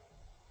more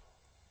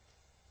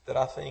that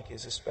I think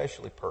is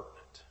especially pertinent.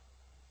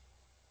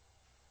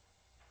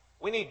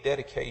 We need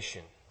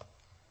dedication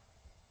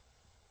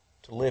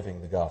to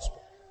living the gospel.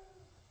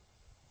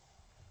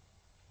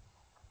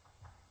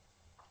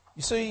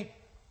 You see,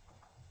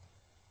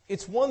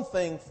 it's one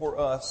thing for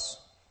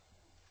us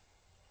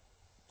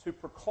to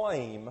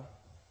proclaim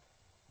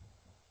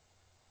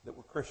that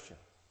we're Christian.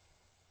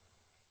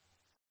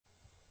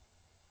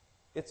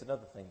 It's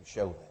another thing to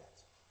show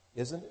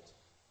that, isn't it?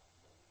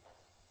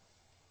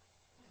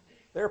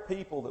 There are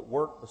people that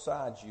work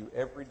beside you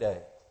every day.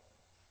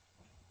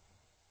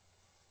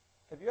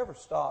 Have you ever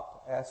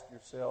stopped to ask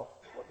yourself,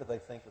 what do they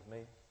think of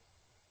me?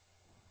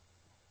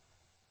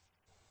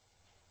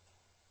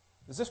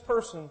 Does this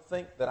person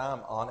think that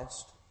I'm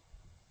honest?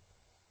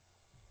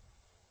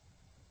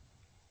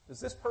 Does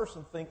this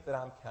person think that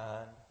I'm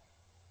kind?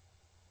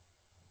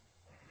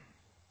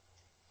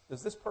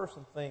 Does this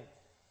person think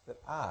that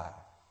I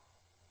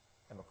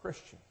am a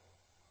Christian?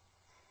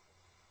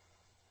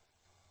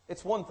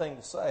 It's one thing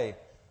to say,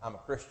 I'm a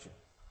Christian.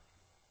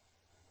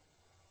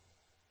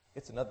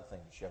 It's another thing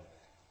to show that.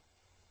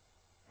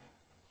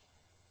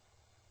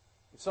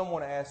 If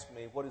someone asked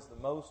me, what is the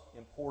most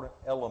important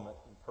element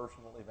in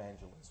personal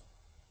evangelism?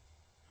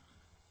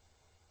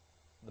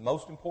 The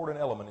most important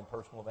element in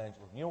personal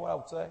evangelism. You know what I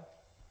would say?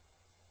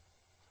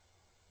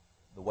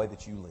 The way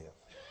that you live.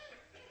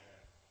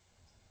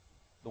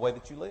 The way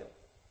that you live.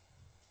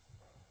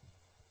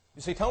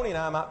 You see, Tony and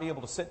I might be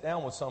able to sit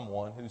down with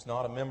someone who's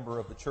not a member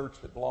of the church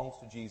that belongs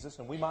to Jesus,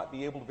 and we might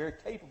be able to very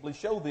capably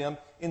show them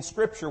in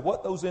Scripture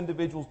what those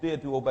individuals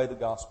did to obey the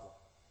gospel.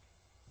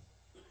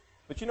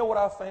 But you know what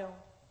I've found?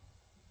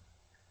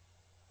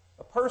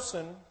 A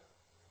person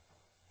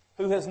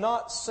who has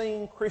not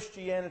seen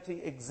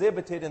Christianity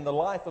exhibited in the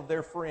life of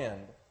their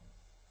friend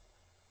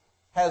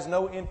has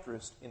no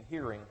interest in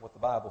hearing what the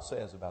Bible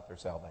says about their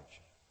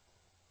salvation.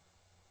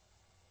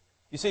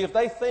 You see, if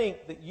they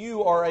think that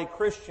you are a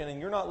Christian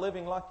and you're not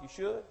living like you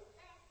should,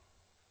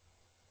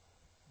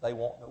 they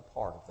want no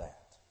part of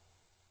that.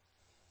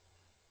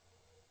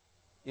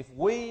 If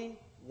we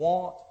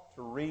want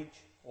to reach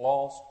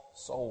lost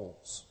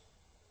souls,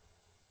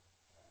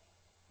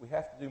 we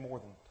have to do more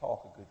than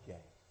talk a good game.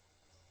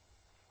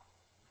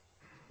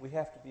 We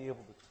have to be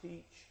able to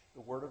teach the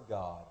Word of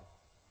God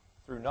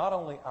through not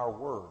only our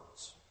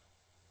words,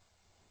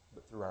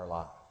 but through our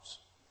lives.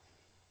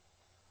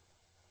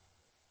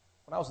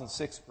 When I was in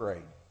 6th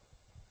grade,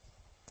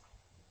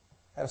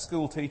 I had a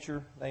school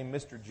teacher named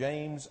Mr.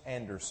 James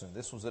Anderson.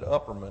 This was at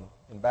Upperman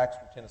in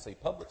Baxter, Tennessee,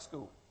 public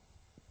school.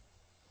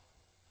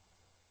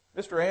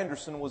 Mr.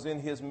 Anderson was in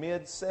his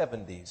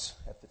mid-70s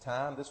at the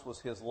time. This was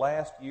his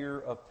last year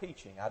of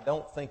teaching. I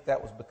don't think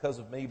that was because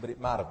of me, but it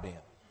might have been.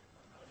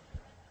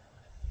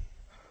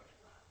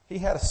 He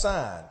had a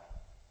sign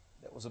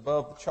that was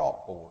above the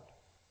chalkboard.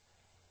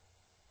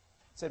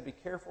 It said, "Be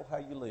careful how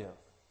you live.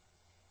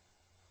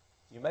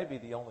 You may be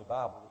the only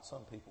Bible that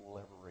some people will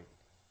ever read."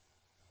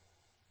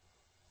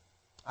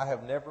 I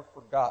have never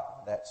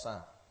forgotten that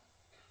sign.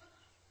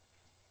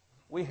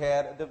 we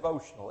had a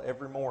devotional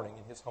every morning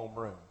in his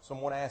homeroom.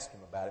 Someone asked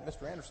him about it.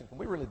 Mr. Anderson, can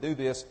we really do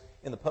this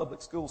in the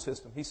public school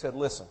system? He said,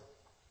 listen,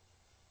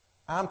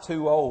 I'm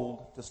too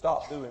old to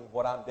stop doing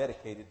what I'm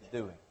dedicated to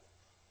doing.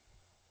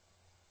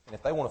 And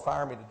if they want to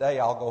fire me today,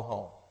 I'll go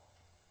home.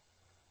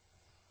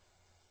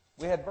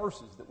 We had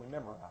verses that we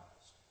memorized.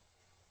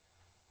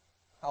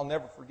 I'll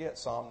never forget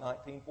Psalm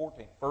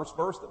 19:14. First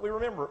verse that we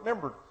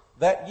remembered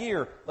that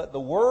year. Let the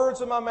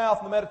words of my mouth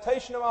and the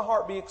meditation of my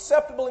heart be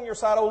acceptable in your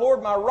sight, O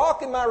Lord, my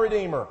rock and my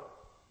redeemer.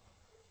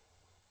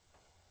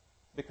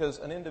 Because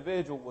an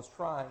individual was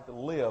trying to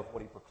live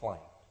what he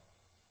proclaimed.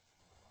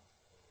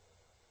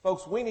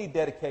 Folks, we need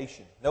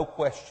dedication, no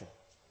question.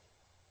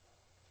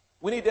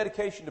 We need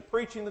dedication to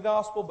preaching the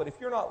gospel, but if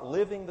you're not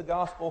living the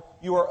gospel,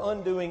 you are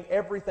undoing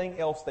everything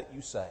else that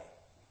you say.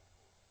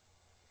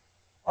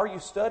 Are you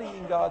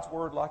studying God's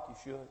Word like you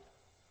should?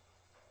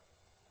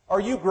 Are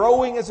you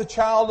growing as a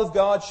child of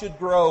God should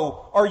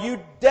grow? Are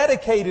you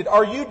dedicated?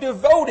 Are you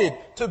devoted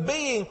to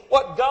being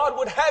what God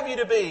would have you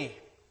to be?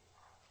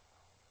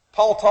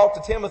 Paul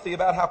talked to Timothy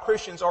about how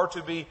Christians are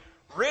to be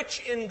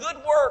rich in good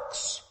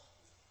works.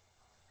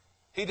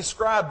 He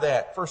described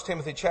that, 1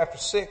 Timothy chapter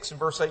 6 and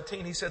verse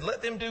 18. He said,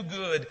 let them do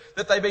good,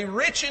 that they be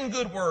rich in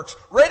good works,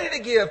 ready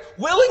to give,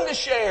 willing to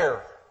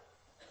share.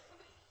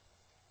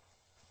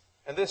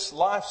 And this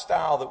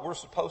lifestyle that we're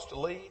supposed to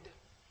lead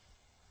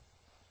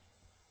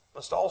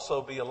must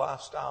also be a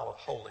lifestyle of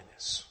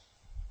holiness.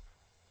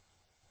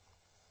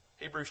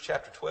 Hebrews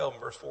chapter 12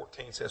 and verse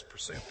 14 says,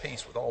 pursue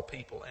peace with all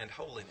people and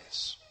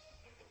holiness,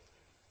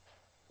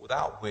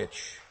 without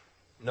which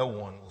no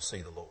one will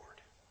see the Lord.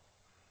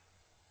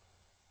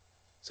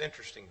 It's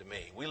interesting to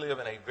me. We live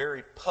in a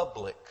very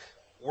public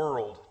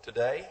world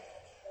today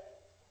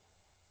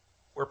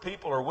where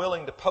people are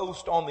willing to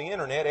post on the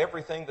internet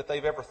everything that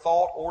they've ever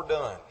thought or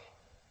done.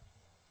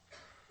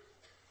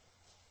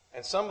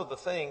 And some of the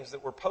things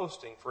that we're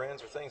posting,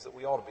 friends, are things that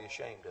we ought to be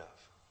ashamed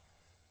of.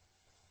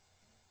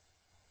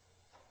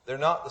 They're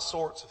not the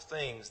sorts of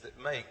things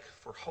that make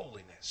for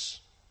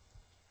holiness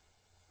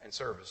and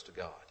service to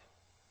God.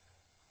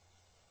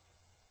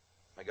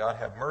 May God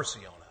have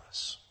mercy on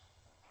us.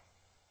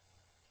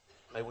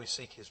 May we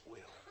seek His will.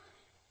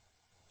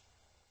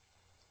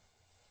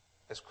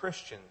 As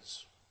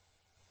Christians,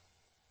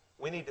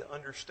 we need to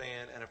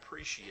understand and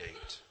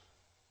appreciate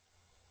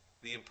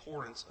the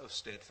importance of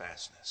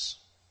steadfastness.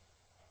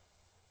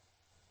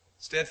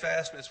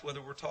 Steadfastness, whether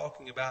we're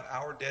talking about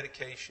our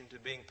dedication to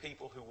being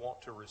people who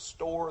want to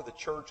restore the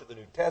church of the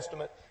New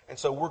Testament, and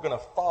so we're going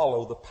to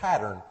follow the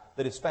pattern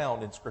that is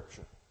found in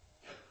Scripture.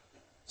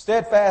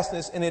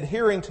 Steadfastness in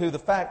adhering to the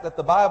fact that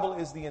the Bible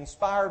is the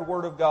inspired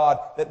Word of God,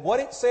 that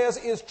what it says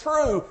is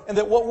true, and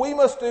that what we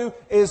must do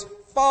is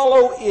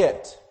follow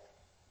it.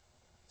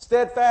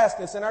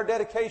 Steadfastness in our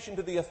dedication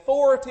to the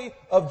authority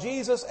of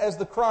Jesus as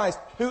the Christ,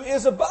 who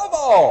is above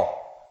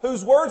all,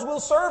 whose words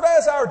will serve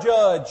as our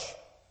judge,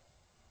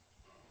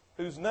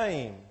 whose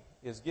name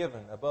is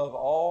given above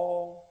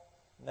all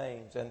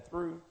names, and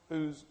through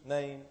whose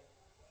name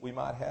we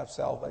might have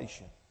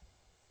salvation.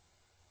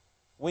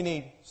 We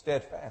need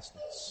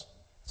steadfastness.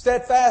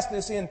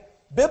 Steadfastness in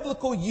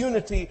biblical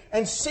unity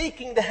and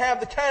seeking to have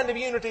the kind of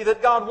unity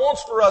that God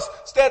wants for us.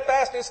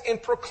 Steadfastness in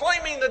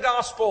proclaiming the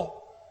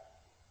gospel.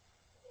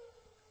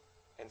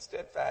 And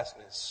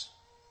steadfastness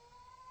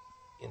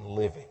in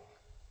living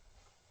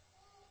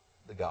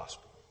the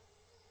gospel.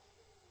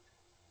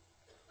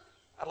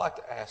 I'd like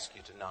to ask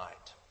you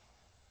tonight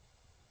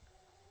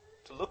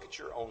to look at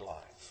your own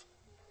life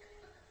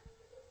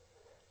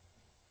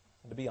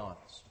and to be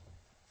honest.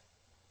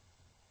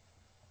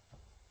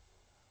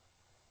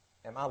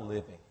 Am I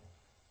living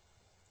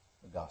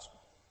the gospel?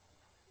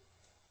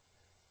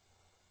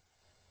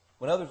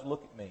 When others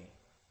look at me,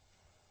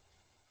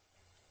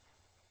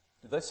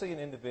 do they see an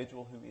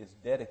individual who is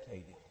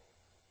dedicated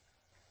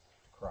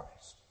to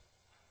Christ?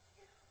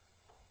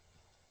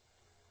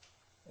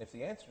 And if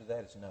the answer to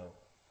that is no,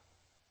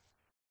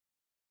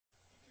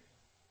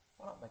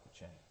 why not make a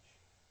change?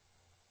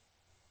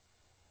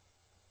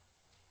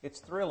 It's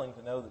thrilling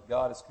to know that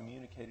God has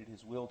communicated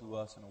His will to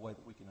us in a way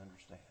that we can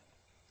understand.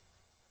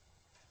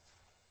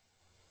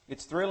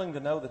 It's thrilling to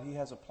know that He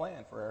has a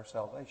plan for our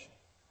salvation.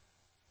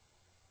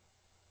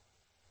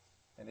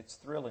 And it's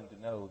thrilling to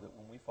know that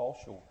when we fall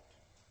short,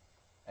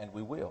 and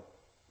we will,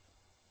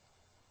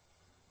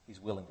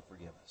 He's willing to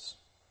forgive us.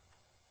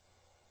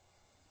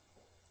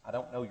 I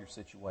don't know your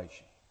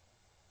situation,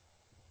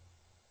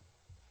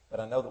 but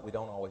I know that we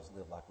don't always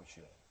live like we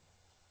should.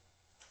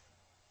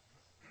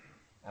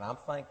 And I'm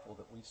thankful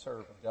that we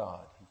serve a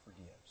God who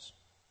forgives.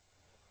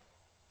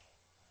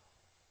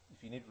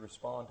 If you need to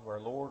respond to our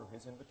Lord or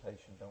His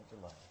invitation, don't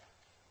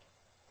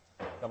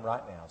delay. Come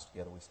right now as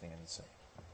together we stand and sing.